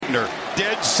Carpenter,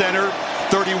 dead center,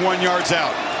 31 yards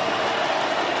out.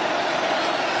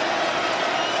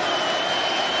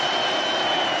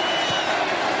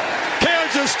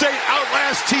 Kansas State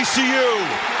outlasts TCU,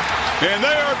 and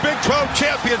they are Big 12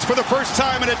 champions for the first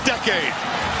time in a decade.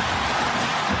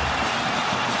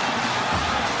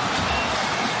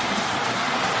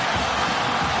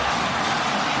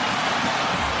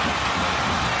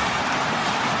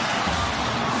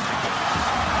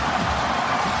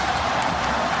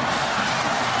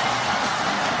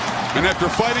 And after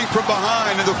fighting from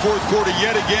behind in the fourth quarter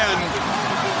yet again,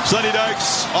 Sonny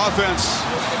Dykes' offense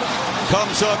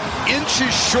comes up inches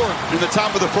short in the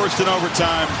top of the first in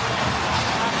overtime.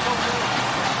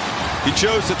 He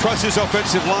chose to trust his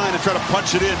offensive line and try to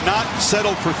punch it in, not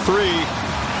settle for three.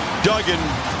 Duggan,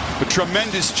 a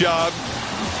tremendous job.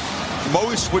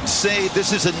 Most would say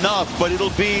this is enough, but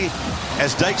it'll be,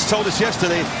 as Dykes told us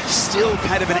yesterday, still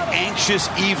kind of an anxious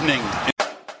evening.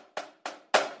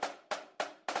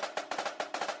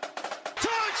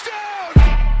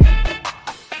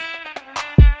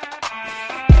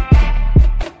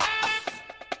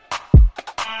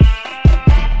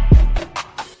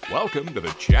 Welcome to the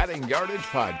Chatting Yardage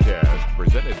Podcast,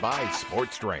 presented by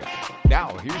Sports Drink.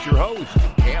 Now, here's your host,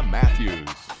 Cam Matthews.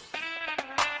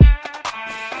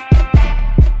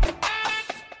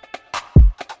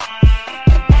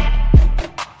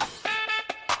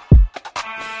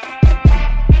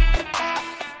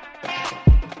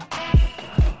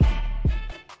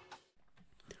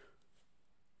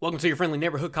 Welcome to your friendly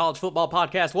neighborhood college football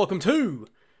podcast. Welcome to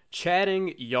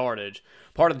Chatting Yardage,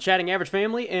 part of the Chatting Average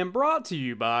family, and brought to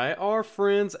you by our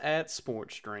friends at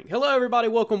Sports Drink. Hello, everybody.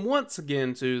 Welcome once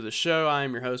again to the show. I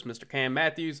am your host, Mr. Cam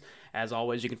Matthews. As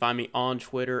always, you can find me on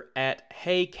Twitter at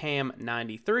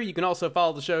HeyCam93. You can also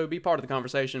follow the show, be part of the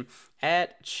conversation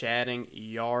at Chatting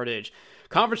Yardage.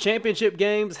 Conference championship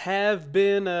games have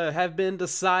been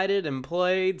decided and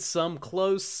played. Some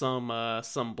close, some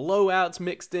blowouts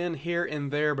mixed in here and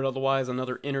there, but otherwise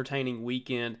another entertaining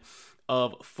weekend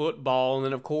of football. And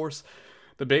then, of course,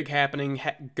 the big happening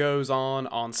goes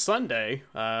on Sunday,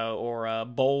 or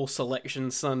Bowl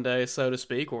Selection Sunday, so to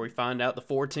speak, where we find out the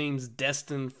four teams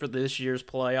destined for this year's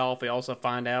playoff. We also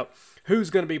find out who's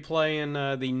going to be playing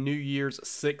the New Year's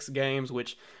Six games,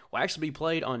 which will actually be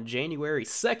played on January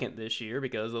 2nd this year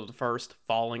because of the first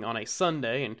falling on a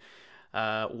Sunday. And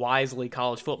wisely,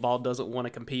 college football doesn't want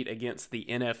to compete against the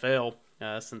NFL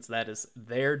since that is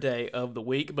their day of the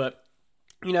week. But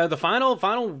you know, the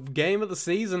final game of the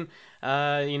season,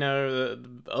 only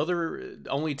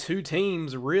two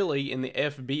teams really in the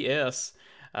FBS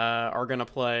are going to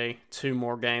play two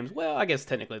more games. Well, I guess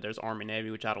technically there's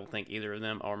Army-Navy, which I don't think either of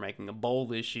them are making a bowl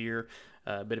this year.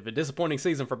 A bit of a disappointing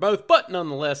season for both, but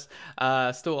nonetheless,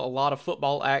 still a lot of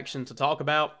football action to talk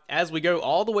about as we go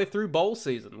all the way through bowl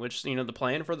season, which, you know, the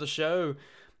plan for the show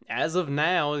as of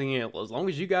now, you know, as long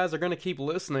as you guys are going to keep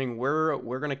listening, we're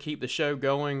going to keep the show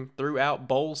going throughout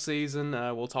bowl season.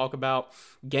 We'll talk about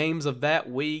games of that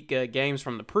week, games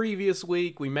from the previous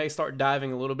week. We may start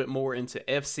diving a little bit more into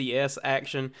FCS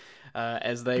action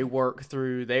as they work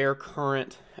through their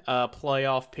current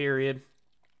playoff period,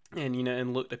 and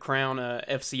and look to crown a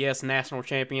FCS national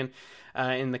champion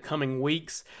in the coming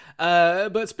weeks.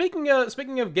 But speaking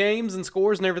of games and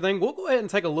scores and everything, we'll go ahead and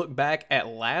take a look back at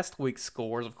last week's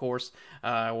scores. Of course,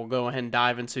 we'll go ahead and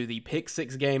dive into the Pick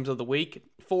 6 games of the week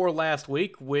for last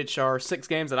week, which are 6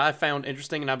 games that I found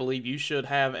interesting, and I believe you should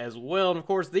have as well. And of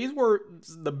course, these were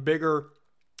the bigger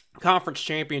conference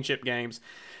championship games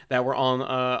that were on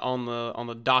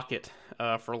the docket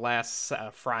for last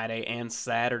Friday and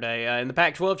Saturday. In the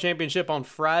Pac-12 championship on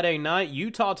Friday night,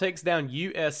 Utah takes down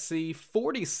USC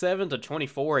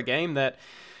 47-24, a game that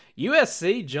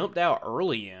USC jumped out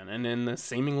early in and then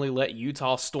seemingly let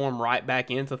Utah storm right back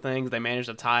into things. They managed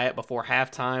to tie it before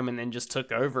halftime and then just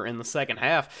took over in the second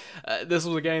half. This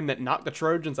was a game that knocked the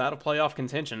Trojans out of playoff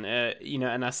contention.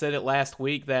 And I said it last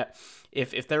week that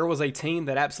if there was a team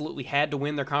that absolutely had to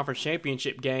win their conference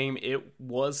championship game, it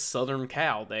was Southern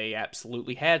Cal. They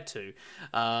absolutely had to.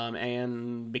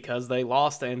 And because they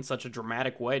lost in such a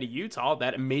dramatic way to Utah,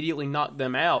 that immediately knocked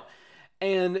them out.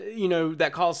 And,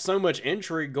 that caused so much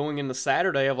intrigue going into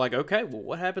Saturday of like, okay, well,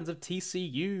 what happens if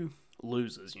TCU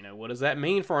loses? What does that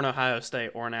mean for an Ohio State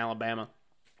or an Alabama?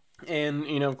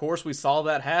 And, of course, we saw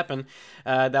that happen.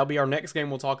 That'll be our next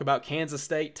game. We'll talk about. Kansas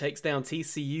State takes down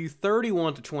TCU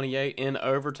 31-28 in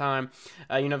overtime.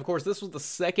 Of course, this was the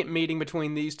second meeting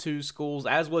between these two schools,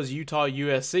 as was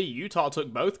Utah-USC. Utah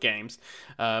took both games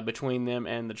between them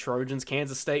and the Trojans.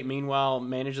 Kansas State, meanwhile,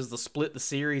 manages to split the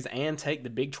series and take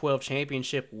the Big 12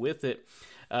 championship with it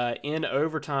in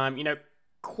overtime.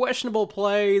 questionable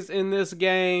plays in this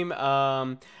game.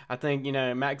 I think,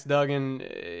 Max Duggan,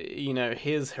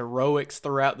 his heroics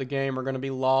throughout the game are going to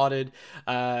be lauded.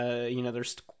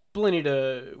 There's plenty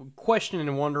to question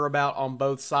and wonder about on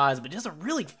both sides, but just a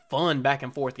really fun back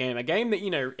and forth game. A game that,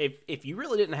 if you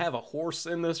really didn't have a horse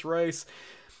in this race,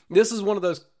 this is one of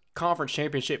those conference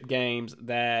championship games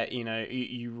that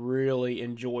you really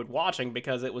enjoyed watching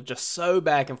because it was just so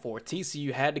back and forth.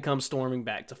 TCU had to come storming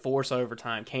back to force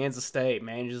overtime. Kansas State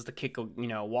manages to kick a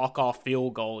walk-off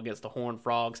field goal against the Horned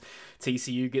Frogs.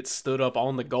 TCU gets stood up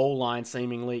on the goal line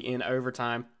seemingly in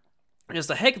overtime. Just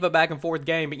a heck of a back and forth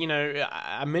game, but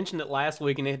I mentioned it last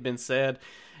week and it had been said,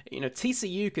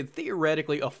 TCU could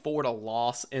theoretically afford a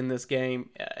loss in this game,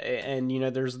 and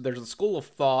there's a school of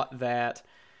thought that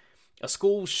a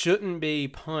school shouldn't be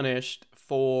punished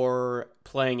for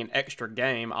playing an extra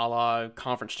game, a la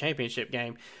conference championship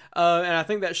game. And I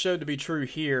think that showed to be true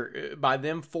here by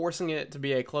them forcing it to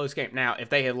be a close game. Now, if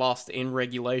they had lost in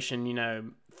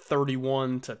regulation,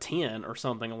 31-10 or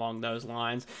something along those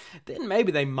lines, then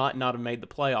maybe they might not have made the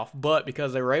playoff. But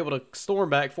because they were able to storm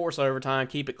back, force overtime,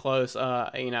 keep it close,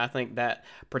 I think that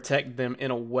protected them in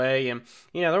a way. And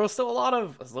there was still a lot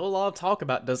of talk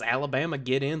about, does Alabama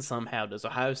get in somehow? Does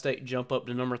Ohio State jump up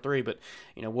to number 3? But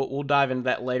we'll dive into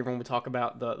that later when we talk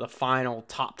about the final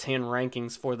top 10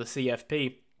 rankings for the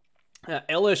CFP.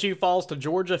 LSU falls to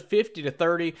Georgia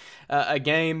 50-30, a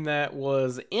game that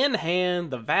was in hand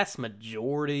the vast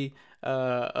majority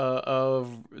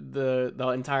of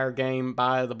the entire game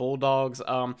by the Bulldogs.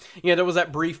 There was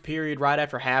that brief period right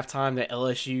after halftime that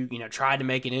LSU, tried to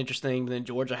make it interesting, but then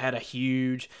Georgia had a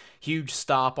huge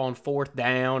stop on 4th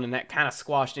down, and that kind of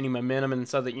squashed any momentum, and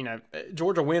so that,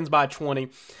 Georgia wins by 20,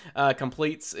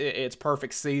 completes its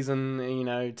perfect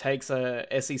season, takes a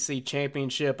SEC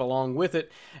championship along with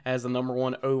it as the number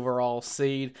 1 overall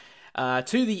seed.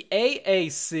 To the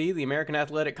AAC, the American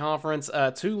Athletic Conference,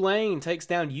 Tulane takes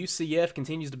down UCF,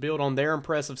 continues to build on their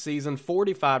impressive season.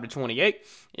 45-28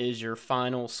 is your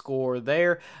final score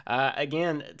there.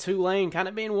 Again, Tulane kind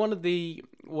of being one of the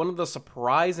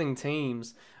surprising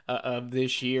teams of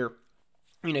this year.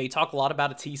 You talk a lot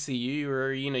about a TCU,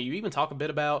 or, you even talk a bit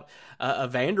about a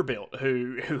Vanderbilt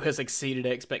who has exceeded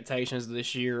expectations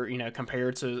this year,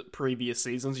 compared to previous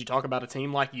seasons. You talk about a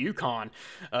team like UConn,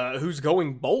 who's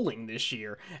going bowling this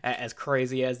year, as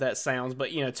crazy as that sounds. But,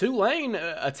 Tulane,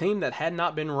 a team that had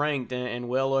not been ranked in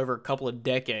well over a couple of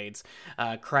decades,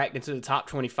 cracked into the top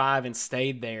 25 and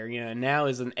stayed there, and now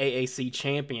is an AAC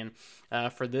champion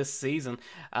for this season.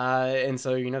 And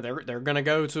so, they're going to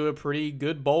go to a pretty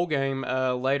good bowl game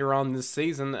later on this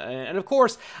season. And of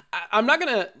course,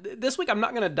 this week I'm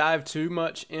not going to dive too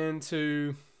much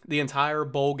into the entire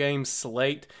bowl game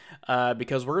slate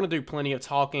because we're going to do plenty of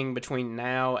talking between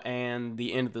now and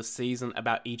the end of the season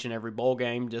about each and every bowl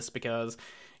game, just because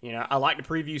I like to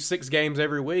preview 6 games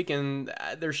every week, and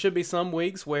there should be some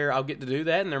weeks where I'll get to do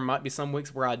that, and there might be some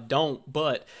weeks where I don't,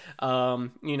 but,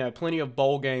 plenty of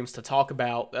bowl games to talk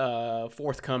about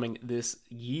forthcoming this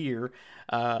year.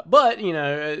 But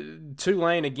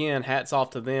Tulane, again, hats off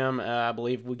to them. I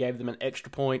believe we gave them an extra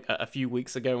point a few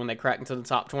weeks ago when they cracked into the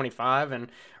top 25,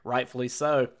 and rightfully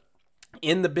so.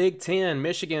 In the Big Ten,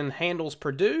 Michigan handles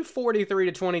Purdue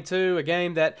 43-22, a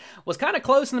game that was kind of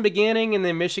close in the beginning, and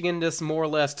then Michigan just more or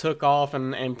less took off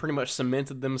and pretty much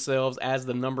cemented themselves as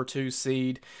the number 2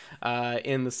 seed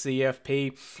in the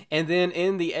CFP. And then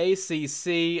in the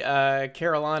ACC,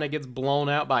 Carolina gets blown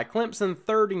out by Clemson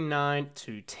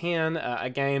 39-10, a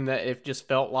game that it just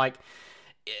felt like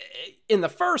in the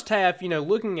first half,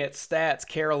 looking at stats,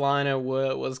 Carolina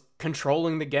was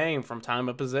controlling the game from time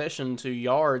of possession to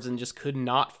yards and just could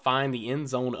not find the end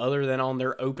zone other than on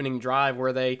their opening drive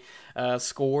where they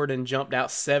scored and jumped out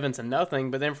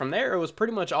 7-0. But then from there, it was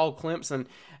pretty much all Clemson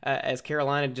as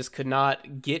Carolina just could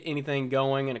not get anything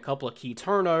going, and a couple of key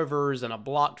turnovers and a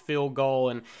blocked field goal,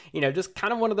 and just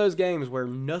kind of one of those games where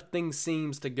nothing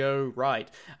seems to go right.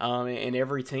 And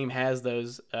every team has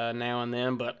those now and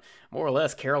then, but more or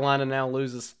less, Carolina now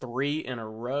loses 3 in a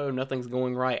row. Nothing's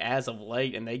going right as of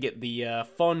late, and they get the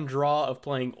fun draw of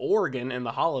playing Oregon in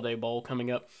the Holiday Bowl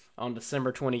coming up on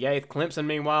December 28th. Clemson,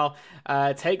 meanwhile,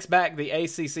 takes back the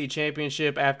ACC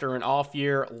championship after an off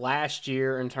year last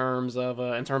year in terms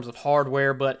of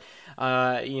hardware, but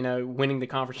winning the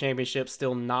conference championship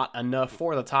still not enough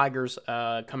for the Tigers,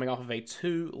 coming off of a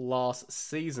 2-loss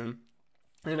season.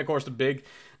 And of course, the big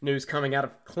news coming out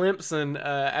of Clemson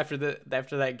after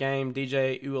that game,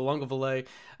 DJ Uiagalelei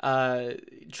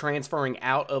transferring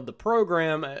out of the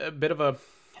program. A bit of a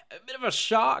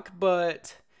shock,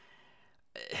 but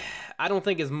I don't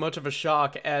think as much of a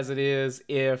shock as it is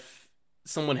if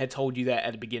someone had told you that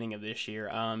at the beginning of this year.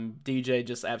 DJ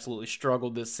just absolutely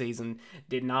struggled this season.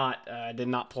 Did not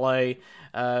play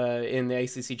in the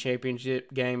ACC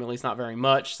championship game, at least not very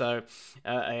much. So,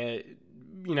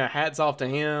 hats off to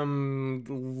him.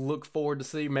 Look forward to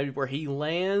see maybe where he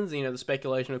lands. The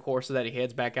speculation, of course, is that he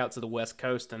heads back out to the West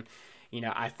Coast, and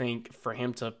I think for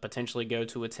him to potentially go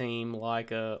to a team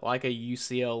like a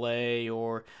UCLA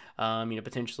or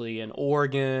potentially an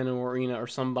Oregon or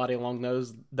somebody along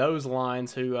those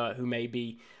lines who may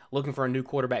be looking for a new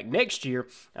quarterback next year,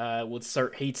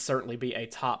 he'd certainly be a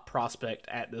top prospect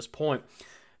at this point.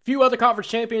 Few other conference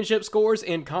championship scores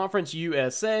in Conference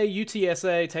USA.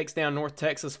 UTSA takes down North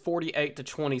Texas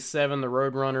 48-27. The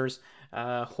Roadrunners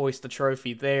hoist the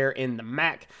trophy there. In the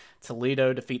MAC,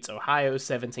 Toledo defeats Ohio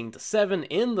 17-7.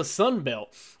 In the Sun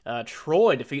Belt,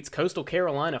 Troy defeats Coastal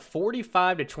Carolina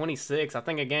 45-26. I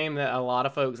think a game that a lot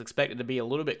of folks expected to be a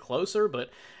little bit closer,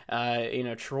 but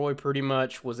Troy pretty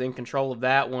much was in control of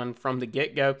that one from the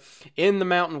get-go. In the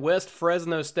Mountain West,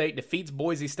 Fresno State defeats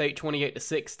Boise State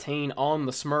 28-16 on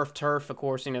the Smurf turf. Of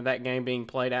course, that game being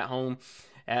played at home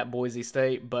at Boise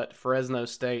State, but Fresno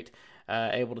State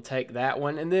able to take that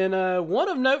one. And then one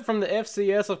of note from the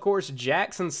FCS, of course,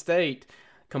 Jackson State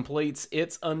completes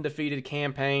its undefeated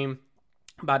campaign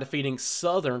by defeating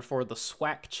Southern for the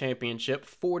SWAC championship.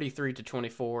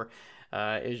 43-24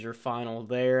 is your final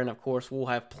there. And of course, we'll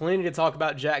have plenty to talk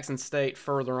about Jackson State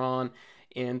further on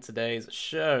in today's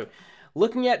show.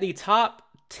 Looking at the top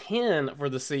 10 for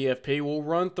the CFP. We'll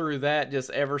run through that just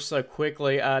ever so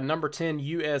quickly. Number 10,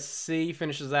 USC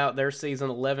finishes out their season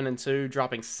 11-2,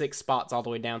 dropping 6 spots all the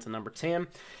way down to number 10.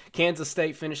 Kansas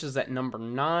State finishes at number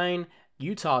 9.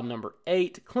 Utah number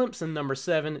 8. Clemson number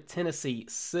 7. Tennessee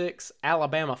 6.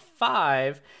 Alabama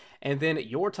 5. And then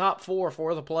your top 4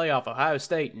 for the playoff: Ohio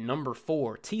State number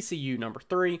 4, TCU number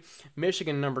 3,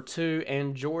 Michigan number 2,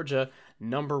 and Georgia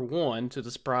number 1, to the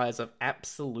surprise of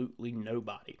absolutely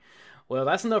nobody. Well,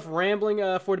 that's enough rambling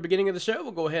for the beginning of the show.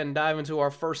 We'll go ahead and dive into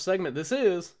our first segment. This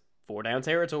is 4 Down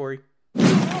Territory.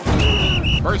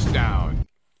 First down.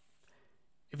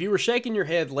 If you were shaking your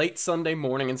head late Sunday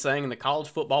morning and saying the College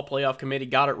Football Playoff Committee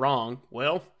got it wrong,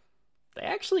 well, they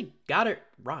actually got it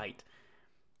right.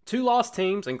 2 lost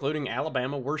teams, including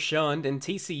Alabama, were shunned, and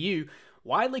TCU,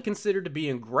 widely considered to be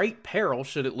in great peril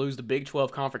should it lose the Big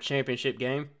 12 Conference Championship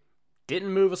game,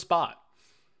 didn't move a spot.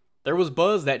 There was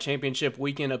buzz that championship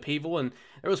weekend upheaval, and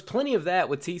there was plenty of that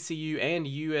with TCU and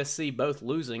USC both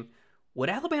losing. Would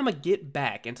Alabama get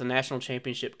back into national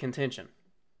championship contention?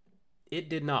 It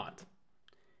did not.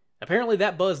 Apparently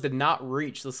that buzz did not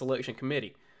reach the selection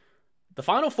committee. The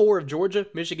Final Four of Georgia,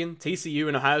 Michigan, TCU,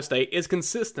 and Ohio State is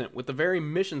consistent with the very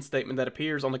mission statement that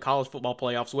appears on the College Football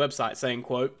Playoff's website, saying,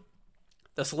 quote,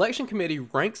 "The selection committee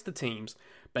ranks the teams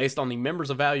based on the members'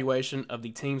 evaluation of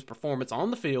the team's performance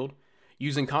on the field,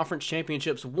 using conference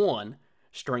championships won,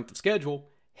 strength of schedule,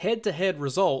 head-to-head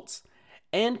results,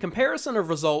 and comparison of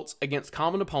results against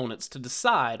common opponents to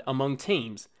decide among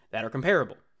teams that are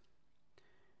comparable."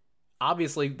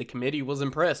 Obviously, the committee was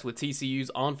impressed with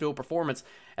TCU's on-field performance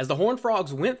as the Horned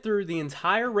Frogs went through the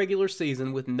entire regular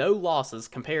season with no losses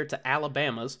compared to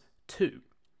Alabama's 2.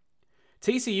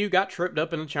 TCU got tripped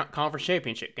up in a conference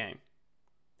championship game.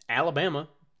 Alabama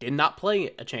did not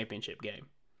play a championship game.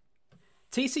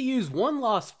 TCU's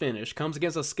one-loss finish comes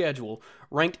against a schedule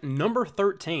ranked number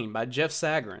 13 by Jeff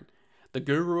Sagarin, the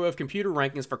guru of computer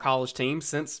rankings for college teams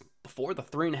since before the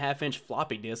 3.5-inch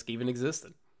floppy disk even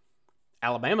existed.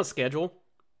 Alabama's schedule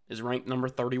is ranked number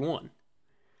 31.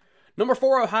 Number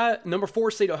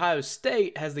 4 seed Ohio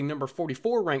State has the number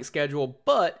 44 ranked schedule,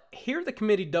 but here the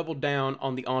committee doubled down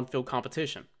on the on-field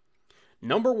competition.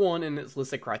 Number 1 in its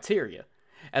listed criteria,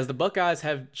 as the Buckeyes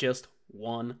have just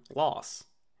 1 loss.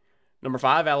 Number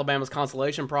 5, Alabama's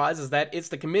consolation prize, is that it's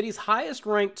the committee's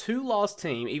highest-ranked 2-loss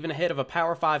team, even ahead of a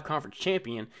Power 5 conference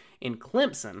champion in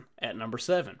Clemson at number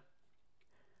 7.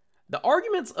 The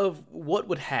arguments of what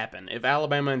would happen if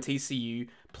Alabama and TCU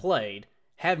played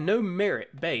have no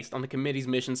merit based on the committee's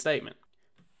mission statement.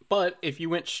 But if you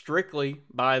went strictly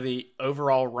by the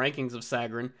overall rankings of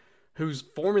Sagarin, whose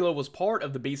formula was part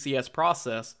of the BCS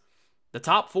process, the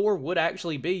top 4 would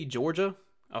actually be Georgia,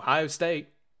 Ohio State,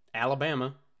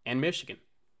 Alabama, and Michigan.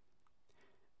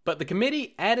 But the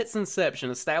committee, at its inception,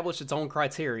 established its own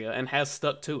criteria and has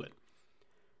stuck to it.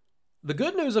 The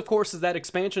good news, of course, is that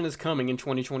expansion is coming in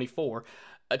 2024.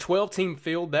 A 12-team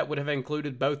field that would have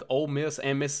included both Ole Miss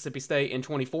and Mississippi State in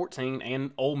 2014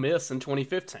 and Ole Miss in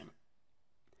 2015.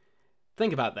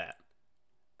 Think about that.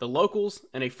 The locals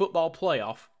and a football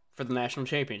playoff for the national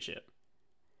championship.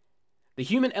 The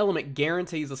human element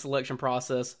guarantees the selection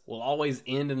process will always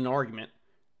end in an argument,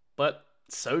 but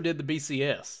so did the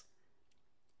BCS.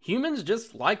 Humans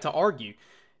just like to argue.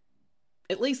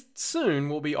 At least soon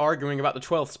we'll be arguing about the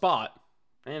 12th spot,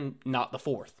 and not the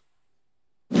 4th.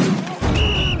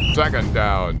 Second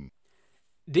down.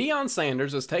 Deion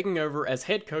Sanders is taking over as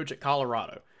head coach at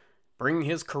Colorado, bringing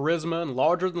his charisma and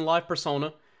larger-than-life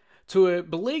persona to a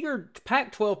beleaguered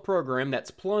Pac-12 program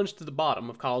that's plunged to the bottom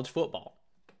of college football.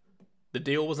 The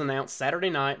deal was announced Saturday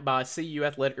night by CU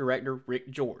Athletic Director Rick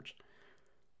George.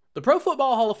 The Pro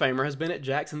Football Hall of Famer has been at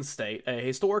Jackson State, a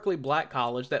historically black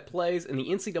college that plays in the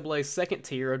NCAA's second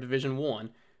tier of Division I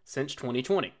since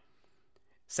 2020.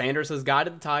 Sanders has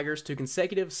guided the Tigers to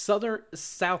consecutive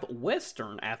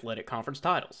Southwestern Athletic Conference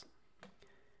titles.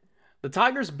 The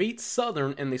Tigers beat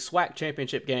Southern in the SWAC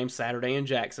championship game Saturday in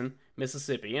Jackson,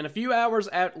 Mississippi, and a few hours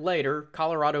later,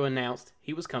 Colorado announced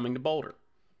he was coming to Boulder.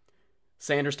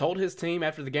 Sanders told his team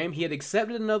after the game he had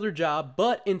accepted another job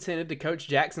but intended to coach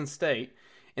Jackson State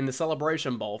in the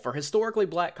Celebration Bowl for historically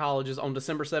black colleges on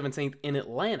December 17th in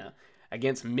Atlanta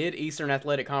against Mid-Eastern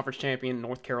Athletic Conference champion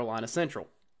North Carolina Central.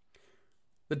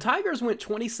 The Tigers went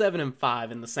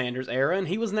 27-5 in the Sanders era, and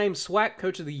he was named SWAC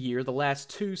Coach of the Year the last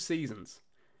 2 seasons.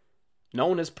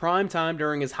 Known as prime time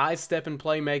during his high-stepping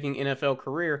playmaking NFL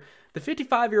career, the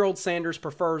 55-year-old Sanders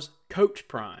prefers Coach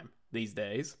Prime these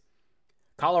days.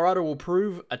 Colorado will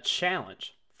prove a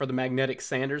challenge for the magnetic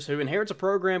Sanders, who inherits a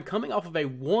program coming off of a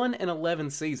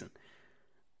 1-11 season.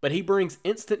 But he brings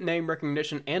instant name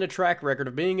recognition and a track record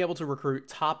of being able to recruit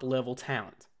top-level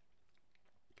talent.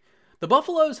 The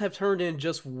Buffaloes have turned in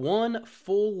just one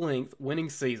full-length winning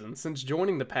season since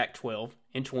joining the Pac-12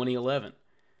 in 2011.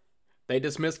 They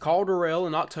dismissed Carl Durrell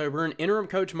in October, and interim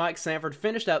coach Mike Sanford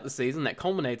finished out the season that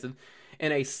culminated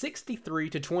in a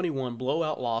 63-21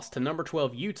 blowout loss to number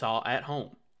 12 Utah at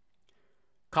home.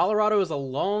 Colorado is a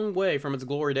long way from its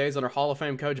glory days under Hall of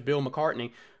Fame coach Bill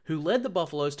McCartney, who led the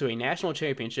Buffaloes to a national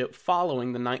championship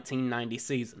following the 1990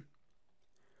 season.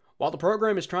 While the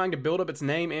program is trying to build up its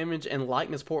name, image, and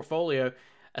likeness portfolio,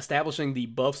 establishing the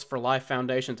Buffs for Life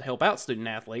Foundation to help out student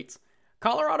athletes,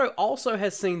 Colorado also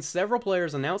has seen several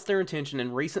players announce their intention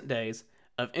in recent days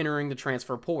of entering the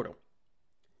transfer portal.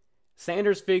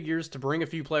 Sanders figures to bring a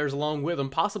few players along with him,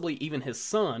 possibly even his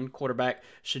son, quarterback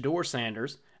Shedeur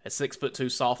Sanders, a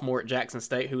 6'2" sophomore at Jackson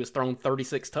State who has thrown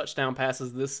 36 touchdown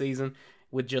passes this season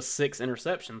with just 6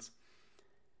 interceptions.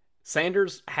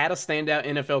 Sanders had a standout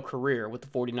NFL career with the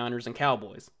 49ers and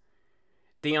Cowboys.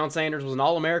 Deion Sanders was an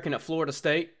All-American at Florida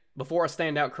State before a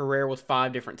standout career with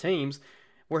 5 different teams,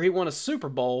 where he won a Super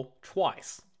Bowl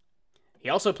twice. He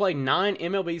also played 9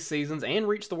 MLB seasons and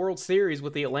reached the World Series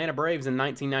with the Atlanta Braves in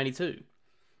 1992.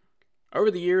 Over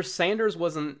the years, Sanders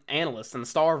was an analyst and a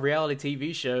star of reality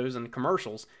TV shows and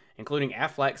commercials, including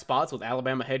Aflac spots with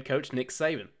Alabama head coach Nick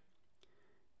Saban.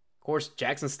 Of course,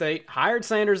 Jackson State hired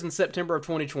Sanders in September of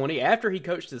 2020 after he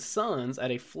coached his sons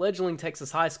at a fledgling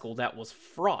Texas high school that was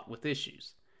fraught with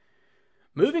issues.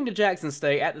 Moving to Jackson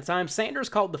State, at the time, Sanders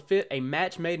called the fit a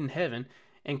match made in heaven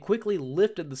and quickly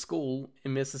lifted the school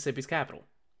in Mississippi's capital.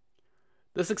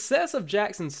 The success of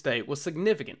Jackson State was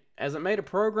significant, as it made a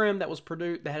program that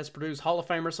has produced Hall of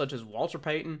Famers such as Walter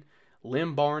Payton,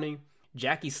 Lem Barney,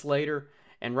 Jackie Slater,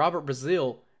 and Robert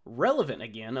Brazile relevant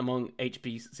again among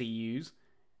HBCUs,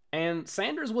 and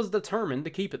Sanders was determined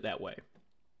to keep it that way.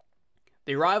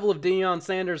 The arrival of Deion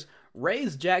Sanders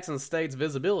raised Jackson State's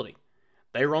visibility.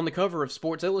 They were on the cover of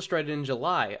Sports Illustrated in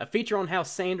July, a feature on how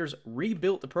Sanders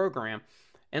rebuilt the program,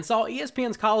 and saw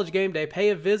ESPN's College Game Day pay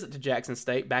a visit to Jackson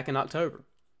State back in October.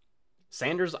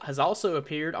 Sanders has also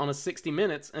appeared on a 60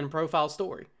 Minutes and profile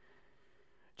story.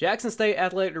 Jackson State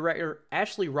Athletic Director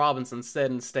Ashley Robinson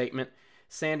said in a statement,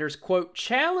 Sanders, quote,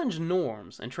 challenged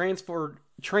norms and transformed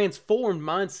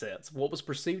mindsets of what was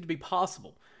perceived to be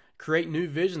possible, create new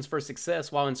visions for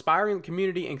success while inspiring the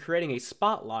community and creating a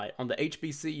spotlight on the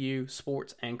HBCU,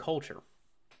 sports, and culture.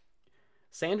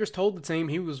 Sanders told the team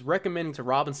he was recommending to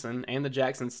Robinson and the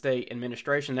Jackson State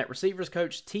administration that receivers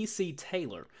coach T.C.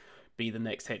 Taylor be the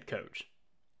next head coach.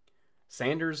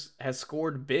 Sanders has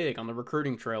scored big on the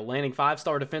recruiting trail, landing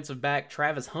 5-star defensive back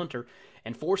Travis Hunter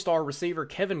and 4-star receiver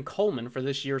Kevin Coleman for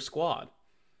this year's squad.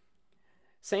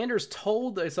 Sanders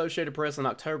told the Associated Press in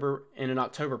an October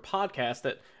podcast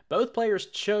that both players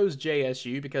chose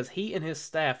JSU because he and his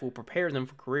staff will prepare them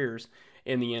for careers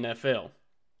in the NFL.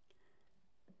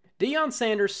 Deion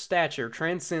Sanders' stature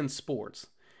transcends sports,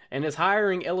 and his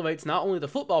hiring elevates not only the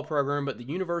football program but the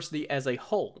university as a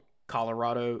whole,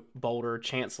 Colorado Boulder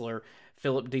Chancellor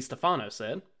Philip DeStefano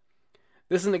said.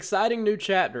 This is an exciting new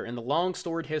chapter in the long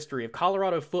storied history of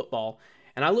Colorado football,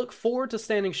 and I look forward to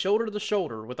standing shoulder to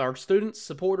shoulder with our students,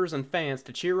 supporters, and fans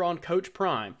to cheer on Coach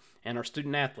Prime and our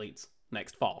student athletes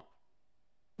next fall.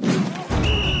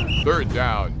 3rd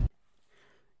down.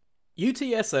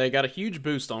 UTSA got a huge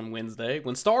boost on Wednesday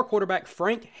when star quarterback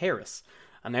Frank Harris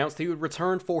announced he would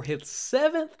return for his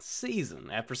 7th season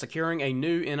after securing a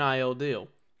new NIL deal.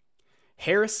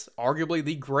 Harris, arguably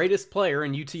the greatest player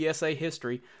in UTSA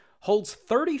history, holds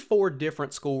 34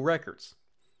 different school records.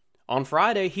 On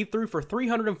Friday, he threw for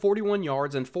 341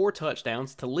 yards and 4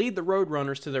 touchdowns to lead the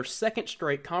Roadrunners to their 2nd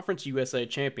straight Conference USA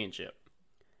championship.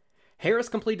 Harris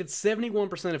completed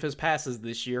 71% of his passes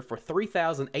this year for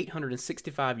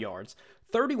 3,865 yards,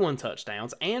 31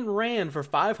 touchdowns, and ran for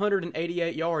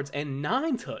 588 yards and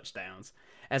 9 touchdowns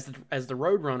as the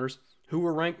Roadrunners, who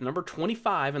were ranked number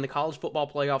 25 in the College Football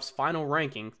Playoff's final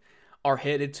rankings, are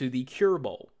headed to the Cure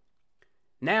Bowl.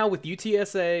 Now, with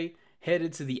UTSA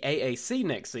headed to the AAC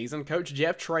next season, Coach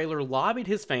Jeff Traylor lobbied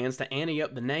his fans to ante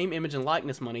up the name, image, and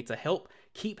likeness money to help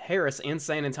keep Harris in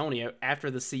San Antonio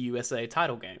after the CUSA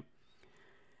title game.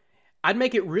 "I'd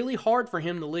make it really hard for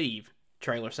him to leave,"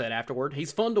 Traylor said afterward.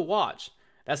 "He's fun to watch.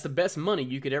 That's the best money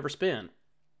you could ever spend."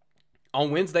 On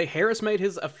Wednesday, Harris made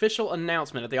his official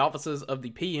announcement at the offices of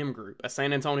the PM Group, a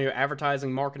San Antonio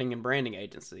advertising, marketing, and branding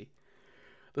agency.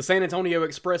 The San Antonio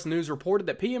Express News reported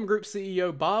that PM Group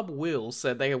CEO Bob Wills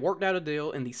said they had worked out a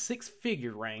deal in the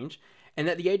 6-figure range and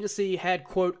that the agency had,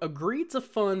 quote, agreed to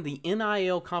fund the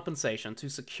NIL compensation to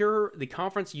secure the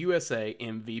Conference USA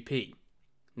MVP.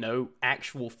 No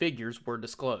actual figures were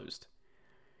disclosed.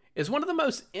 It's one of the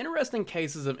most interesting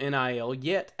cases of NIL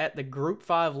yet at the Group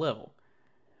 5 level,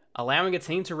 allowing a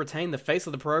team to retain the face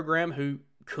of the program who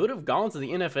could have gone to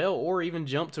the NFL or even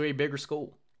jumped to a bigger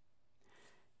school.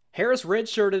 Harris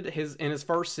redshirted in his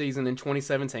first season in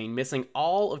 2017, missing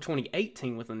all of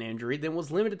 2018 with an injury, then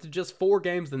was limited to just 4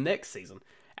 games the next season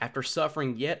after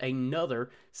suffering yet another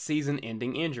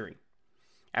season-ending injury.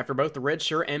 After both the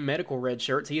redshirt and medical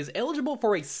redshirts, he is eligible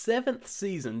for a 7th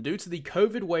season due to the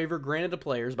COVID waiver granted to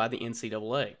players by the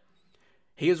NCAA.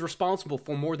 He is responsible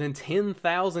for more than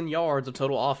 10,000 yards of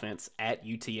total offense at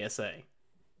UTSA.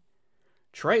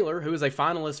 Traylor, who is a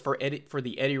finalist for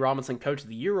the Eddie Robinson Coach of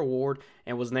the Year award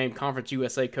and was named Conference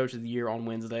USA Coach of the Year on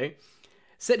Wednesday,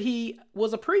 said he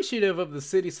was appreciative of the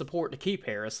city's support to keep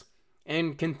Harris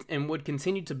and would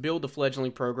continue to build the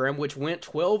fledgling program, which went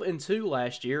 12-2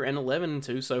 last year and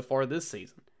 11-2 so far this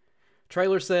season.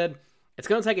 Traylor said, "It's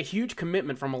going to take a huge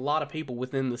commitment from a lot of people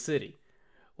within the city.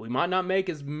 We might not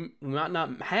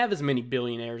have as many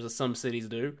billionaires as some cities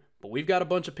do, but we've got a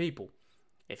bunch of people.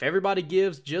 If everybody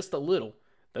gives just a little,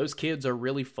 those kids are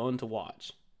really fun to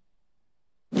watch."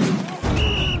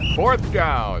 4th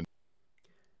down.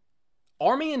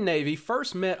 Army and Navy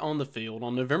first met on the field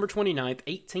on November 29,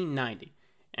 1890,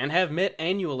 and have met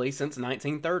annually since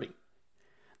 1930.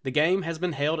 The game has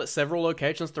been held at several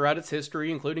locations throughout its history,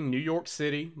 including New York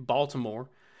City, Baltimore,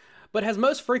 but has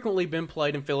most frequently been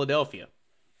played in Philadelphia,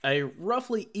 a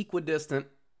roughly equidistant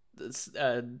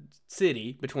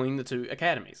city between the two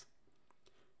academies.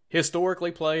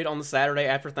 Historically played on the Saturday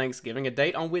after Thanksgiving, a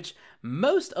date on which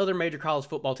most other major college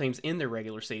football teams end their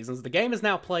regular seasons, the game is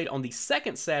now played on the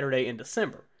 2nd Saturday in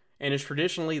December, and is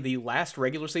traditionally the last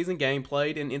regular season game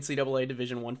played in NCAA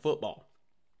Division I football.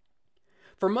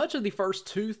 For much of the first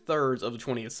 2/3 of the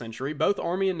 20th century, both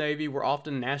Army and Navy were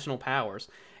often national powers,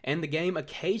 and the game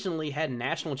occasionally had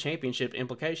national championship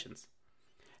implications.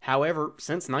 However,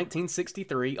 since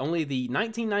 1963, only the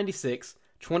 1996,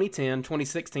 2010,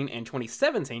 2016, and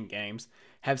 2017 games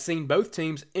have seen both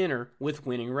teams enter with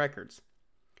winning records.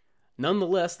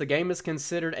 Nonetheless, the game is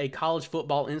considered a college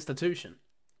football institution.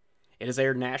 It has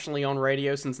aired nationally on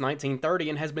radio since 1930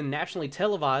 and has been nationally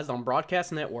televised on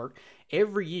Broadcast Network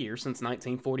every year since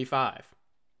 1945.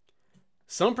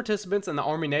 Some participants in the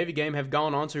Army-Navy game have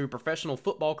gone on to professional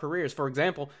football careers. For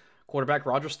example, quarterback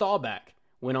Roger Staubach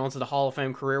went on to the Hall of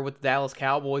Fame career with the Dallas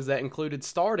Cowboys that included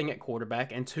starting at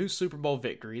quarterback and 2 Super Bowl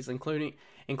victories,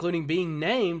 including being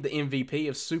named the MVP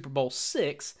of Super Bowl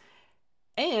VI,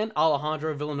 and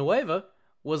Alejandro Villanueva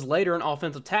was later an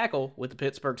offensive tackle with the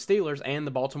Pittsburgh Steelers and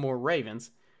the Baltimore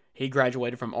Ravens. He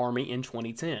graduated from Army in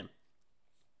 2010.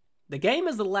 The game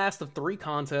is the last of 3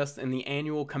 contests in the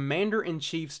annual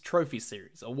Commander-in-Chief's Trophy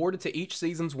Series, awarded to each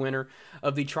season's winner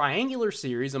of the Triangular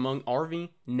Series among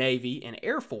Army, Navy, and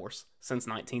Air Force since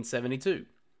 1972.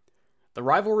 The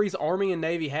rivalries Army and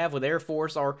Navy have with Air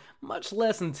Force are much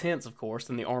less intense, of course,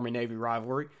 than the Army-Navy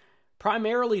rivalry,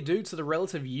 primarily due to the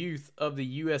relative youth of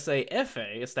the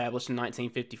USAFA, established in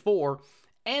 1954,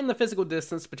 and the physical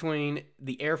distance between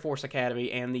the Air Force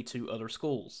Academy and the 2 other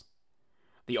schools.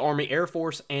 The Army Air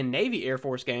Force and Navy Air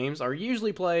Force games are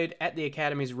usually played at the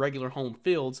Academy's regular home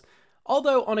fields,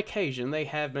 although on occasion they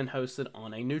have been hosted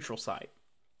on a neutral site.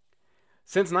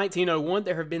 Since 1901,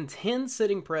 there have been 10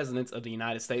 sitting presidents of the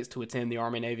United States to attend the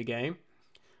Army-Navy game.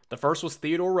 The first was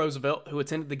Theodore Roosevelt, who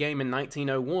attended the game in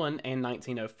 1901 and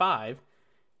 1905.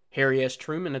 Harry S.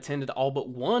 Truman attended all but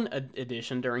one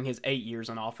edition during his 8 years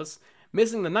in office,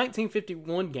 missing the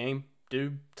 1951 game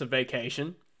due to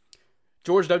vacation.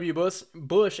 George W.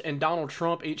 Bush and Donald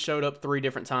Trump each showed up 3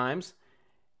 different times.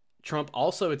 Trump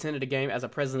also attended a game as a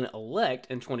president-elect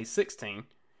in 2016.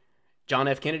 John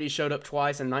F. Kennedy showed up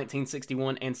twice in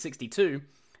 1961 and 62.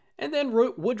 And then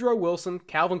Woodrow Wilson,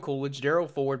 Calvin Coolidge,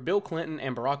 Gerald Ford, Bill Clinton,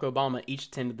 and Barack Obama each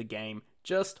attended the game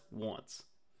just once.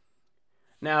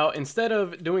 Now, instead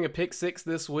of doing a pick six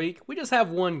this week, we just have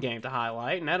one game to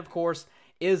highlight, and that, of course,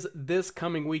 is this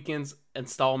coming weekend's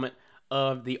installment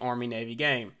of the Army-Navy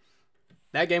game.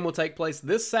 That game will take place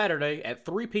this Saturday at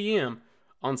 3 p.m.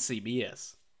 on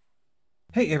CBS.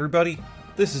 Hey everybody,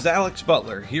 this is Alex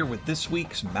Butler here with this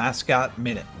week's Mascot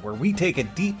Minute, where we take a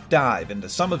deep dive into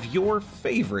some of your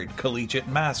favorite collegiate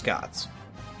mascots.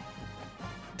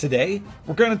 Today,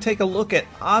 we're going to take a look at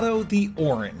Otto the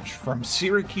Orange from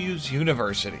Syracuse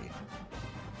University.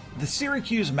 The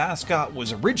Syracuse mascot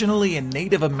was originally a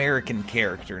Native American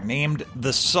character named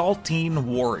the Saltine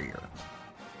Warrior.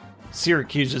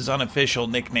 Syracuse's unofficial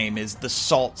nickname is the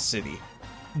Salt City.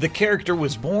 The character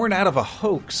was born out of a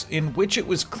hoax in which it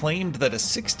was claimed that a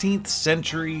 16th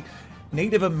century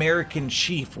Native American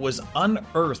chief was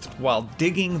unearthed while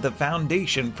digging the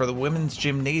foundation for the women's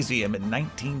gymnasium in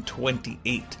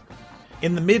 1928.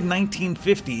 In the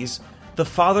mid-1950s, the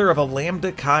father of a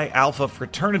Lambda Chi Alpha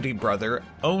fraternity brother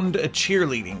owned a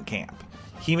cheerleading camp.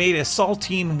 He made a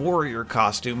Saltine Warrior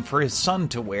costume for his son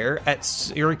to wear at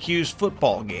Syracuse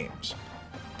football games.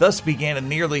 Thus began a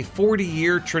nearly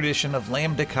 40-year tradition of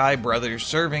Lambda Chi brothers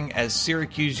serving as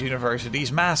Syracuse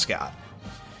University's mascot.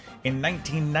 In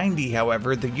 1990,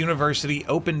 however, the university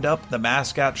opened up the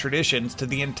mascot traditions to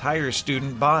the entire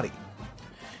student body.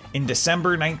 In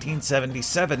December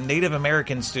 1977, Native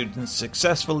American students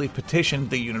successfully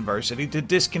petitioned the university to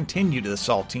discontinue the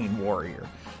Saltine Warrior,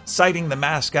 citing the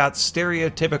mascot's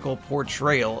stereotypical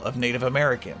portrayal of Native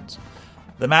Americans.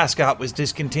 The mascot was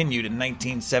discontinued in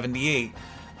 1978.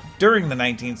 During the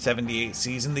 1978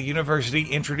 season, the university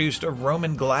introduced a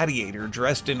Roman gladiator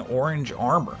dressed in orange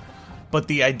armor, but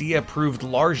the idea proved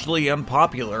largely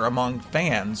unpopular among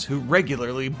fans who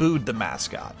regularly booed the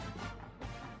mascot.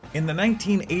 In the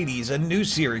 1980s, a new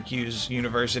Syracuse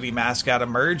University mascot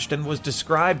emerged and was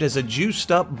described as a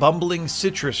juiced-up, bumbling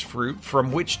citrus fruit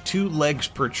from which 2 legs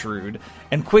protrude,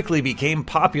 and quickly became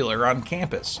popular on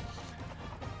campus.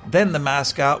 Then the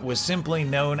mascot was simply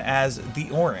known as the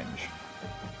Orange.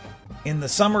 In the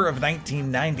summer of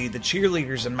 1990, the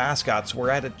cheerleaders and mascots were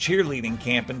at a cheerleading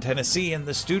camp in Tennessee, and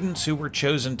the students who were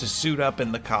chosen to suit up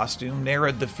in the costume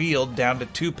narrowed the field down to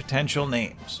 2 potential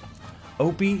names,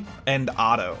 Opie and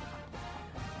Otto.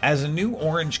 As a new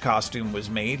orange costume was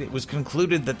made, it was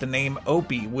concluded that the name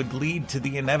Opie would lead to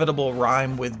the inevitable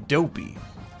rhyme with Dopey,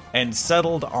 and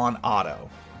settled on Otto.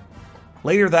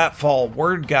 Later that fall,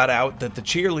 word got out that the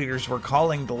cheerleaders were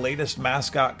calling the latest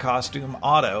mascot costume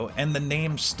Otto, and the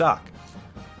name stuck.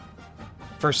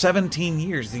 For 17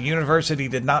 years, the university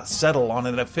did not settle on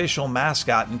an official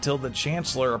mascot until the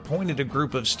chancellor appointed a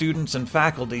group of students and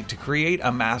faculty to create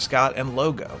a mascot and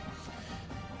logo.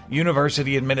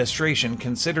 University administration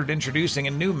considered introducing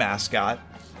a new mascot,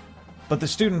 but the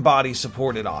student body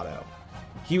supported Otto.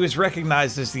 He was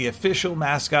recognized as the official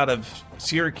mascot of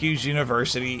Syracuse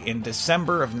University in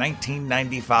December of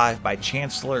 1995 by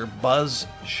Chancellor Buzz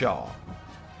Shaw.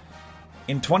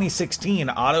 In 2016,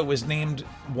 Otto was named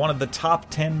one of the top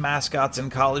 10 mascots in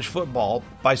college football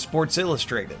by Sports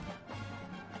Illustrated.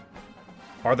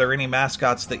 Are there any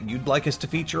mascots that you'd like us to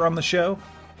feature on the show?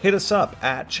 Hit us up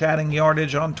at Chatting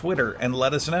Yardage on Twitter and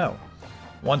let us know.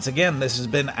 Once again, this has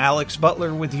been Alex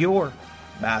Butler with your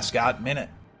Mascot Minute.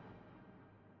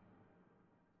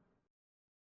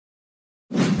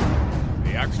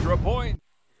 The extra point.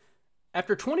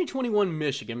 After 2021,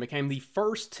 Michigan became the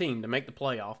first team to make the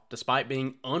playoff, despite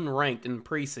being unranked in the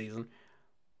preseason,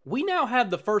 we now have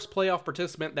the first playoff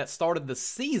participant that started the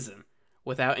season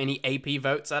without any AP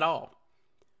votes at all.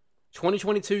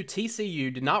 2022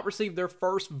 TCU did not receive their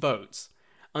first votes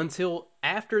until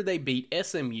after they beat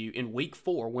SMU in Week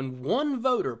 4, when one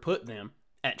voter put them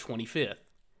at 25th.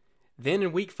 Then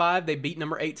in Week 5, they beat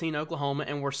number 18 Oklahoma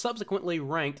and were subsequently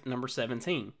ranked number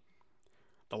 17.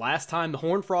 The last time the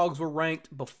Horned Frogs were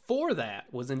ranked before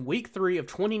that was in Week 3 of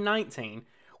 2019,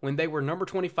 when they were number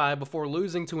 25 before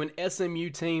losing to an SMU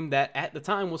team that at the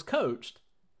time was coached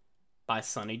by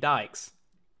Sonny Dykes.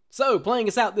 So, playing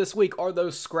us out this week are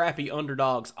those scrappy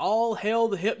underdogs. All hail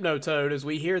the Hypnotoad as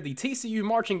we hear the TCU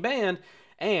marching band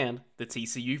and the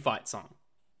TCU fight song.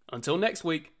 Until next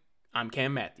week, I'm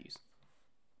Cam Matthews.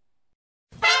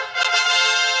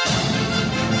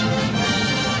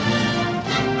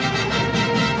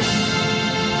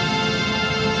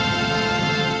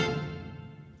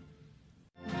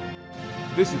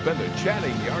 This has been the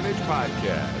Chatting Yardage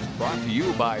Podcast, brought to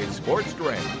you by Sports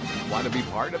Drink. Want to be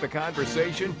part of the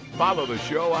conversation? Follow the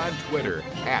show on Twitter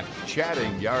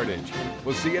 @ChattingYardage.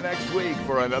 We'll see you next week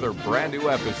for another brand new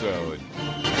episode.